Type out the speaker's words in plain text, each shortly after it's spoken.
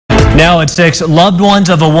Now at 6, loved ones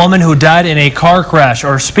of a woman who died in a car crash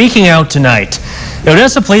are speaking out tonight. The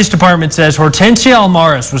Odessa Police Department says Hortensia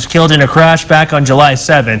Almaras was killed in a crash back on July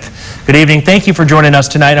 7th. Good evening. Thank you for joining us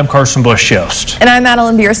tonight. I'm Carson Bush-Yost. And I'm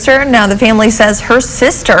Madeline Bierster. Now the family says her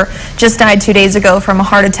sister just died 2 days ago from a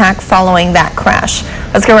heart attack following that crash.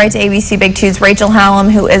 Let's go right to ABC Big 2's Rachel Hallam,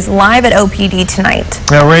 who is live at OPD tonight.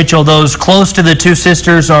 Now, Rachel, those close to the two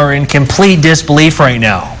sisters are in complete disbelief right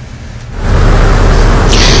now.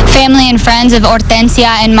 Family and friends of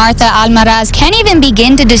Hortensia and Martha Almaras can't even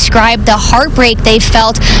begin to describe the heartbreak they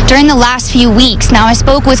felt during the last few weeks. Now, I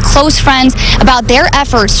spoke with close friends about their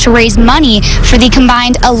efforts to raise money for the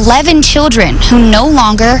combined 11 children who no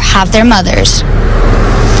longer have their mothers.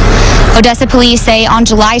 Odessa police say on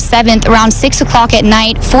July 7th, around 6 o'clock at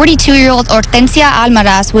night, 42-year-old Hortensia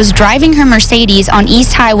Almaras was driving her Mercedes on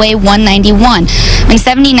East Highway 191 when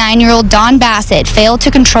 79-year-old Don Bassett failed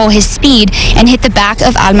to control his speed and hit the back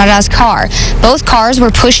of Almaras' car. Both cars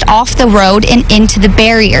were pushed off the road and into the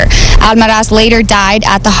barrier. Almaras later died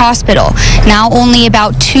at the hospital. Now, only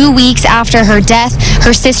about 2 weeks after her death,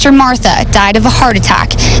 her sister Martha died of a heart attack.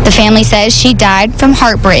 The family says she died from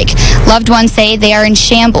heartbreak. Loved ones say they are in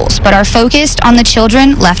shambles, but are focused on the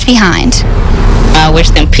children left behind. I wish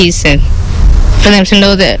them peace and for them to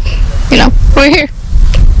know that, we're here.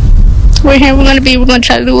 We're here, we're going to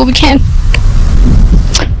try to do what we can.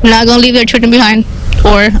 We're not going to leave their children behind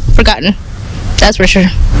or forgotten. That's for sure.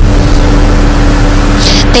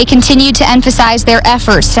 They continue to emphasize their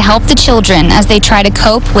efforts to help the children as they try to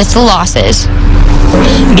cope with the losses.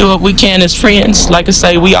 Do what we can as friends. Like I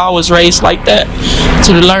say, we always raised like that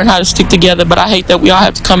to learn how to stick together, but I hate that we all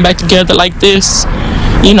have to come back together like this,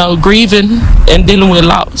 grieving and dealing with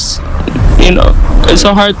loss. It's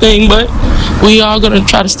a hard thing, but we all gonna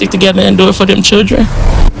try to stick together and do it for them children.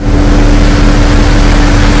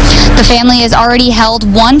 The family has already held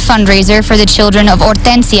one fundraiser for the children of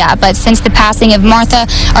Hortensia, but since the passing of Martha,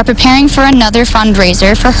 are preparing for another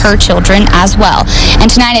fundraiser for her children as well. And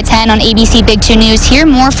tonight at 10 on ABC Big 2 News, hear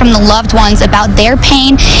more from the loved ones about their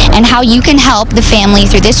pain and how you can help the family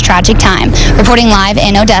through this tragic time. Reporting live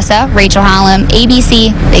in Odessa, Rachel Hallam,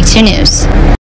 ABC Big 2 News.